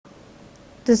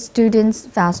The Students'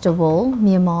 Festival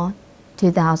Myanmar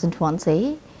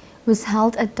 2020 was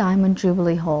held at Diamond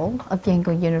Jubilee Hall of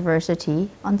Yangon University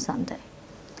on Sunday.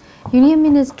 Union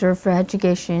Minister for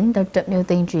Education Dr.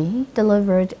 Mitv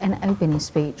delivered an opening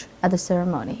speech at the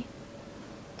ceremony.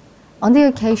 On the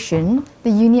occasion,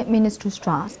 the Union Minister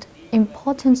stressed the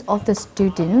importance of the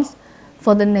students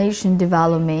for the nation's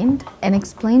development and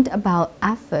explained about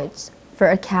efforts for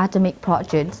academic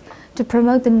projects to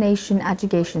promote the nation's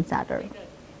education sector.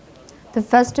 The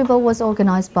festival was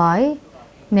organized by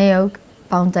NEO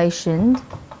Foundation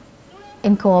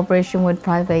in cooperation with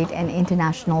private and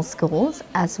international schools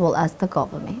as well as the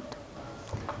government.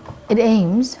 It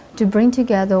aims to bring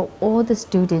together all the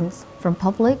students from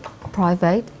public,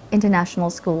 private, international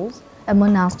schools and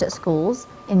monastic schools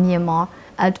in Myanmar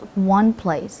at one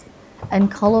place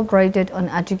and collaborated on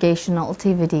educational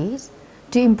activities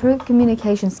to improve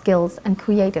communication skills and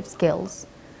creative skills,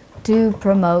 to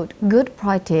promote good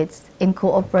practice in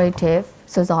cooperative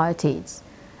societies,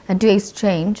 and to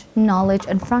exchange knowledge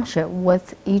and friendship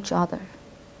with each other.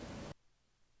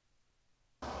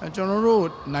 ကျွန်တော်တို့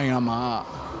နိုင်ငံမှာ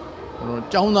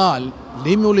ကျောင်းသား၄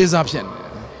မျိုးလေးစားဖြစ်နေတယ်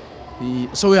ဒီ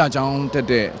အစိုးရကျောင်းတက်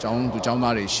တဲ့ကျောင်းသူကျောင်း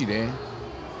သားတွေရှိတယ်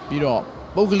ပြီးတော့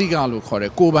ပုဂ္ဂလိကလို့ခေါ်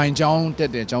တဲ့ကိုယ်ပိုင်ကျောင်းတ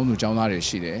က်တဲ့ကျောင်းသူကျောင်းသားတွေ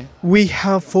ရှိတယ် We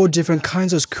have 4 different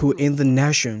kinds of school in the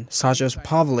nation, such as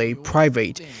public,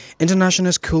 private,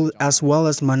 international school as well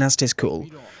as monastic school.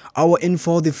 Our aim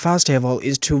for the festival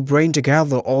is to bring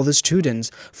together all the students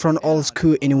from all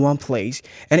schools in one place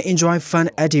and enjoy fun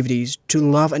activities, to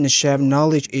love and share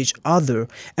knowledge each other,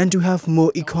 and to have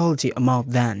more equality among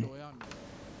them.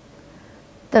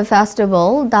 The festival,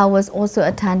 that was also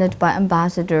attended by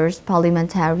ambassadors,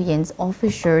 parliamentarians,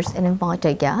 officers, and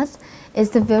invited guests, is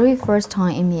the very first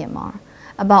time in Myanmar.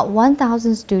 About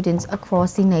 1,000 students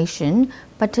across the nation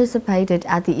participated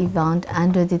at the event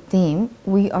under the theme,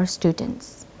 We Are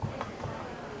Students.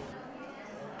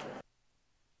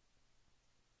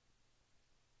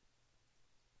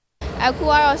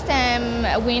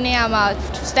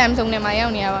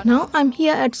 Now I'm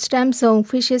here at STEM Zone,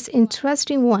 which is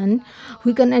interesting one.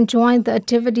 We can enjoy the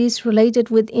activities related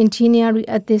with engineering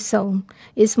at this zone.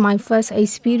 It's my first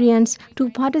experience to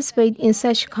participate in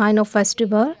such kind of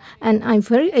festival, and I'm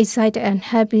very excited and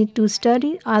happy to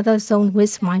study other zone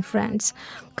with my friends.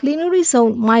 Culinary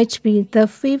zone might be the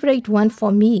favorite one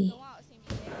for me.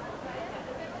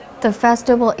 The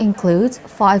festival includes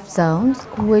 5 zones,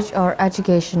 which are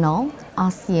educational,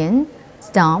 ASEAN,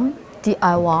 STEM,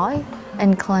 DIY,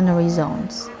 and culinary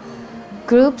zones.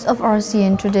 Groups of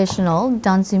ASEAN traditional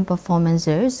dancing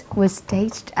performances were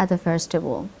staged at the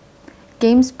festival.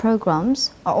 Games programs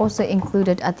are also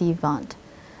included at the event,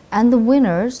 and the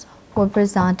winners were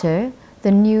presented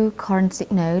the new currency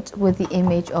notes with the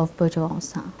image of Bojo Aung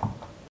San.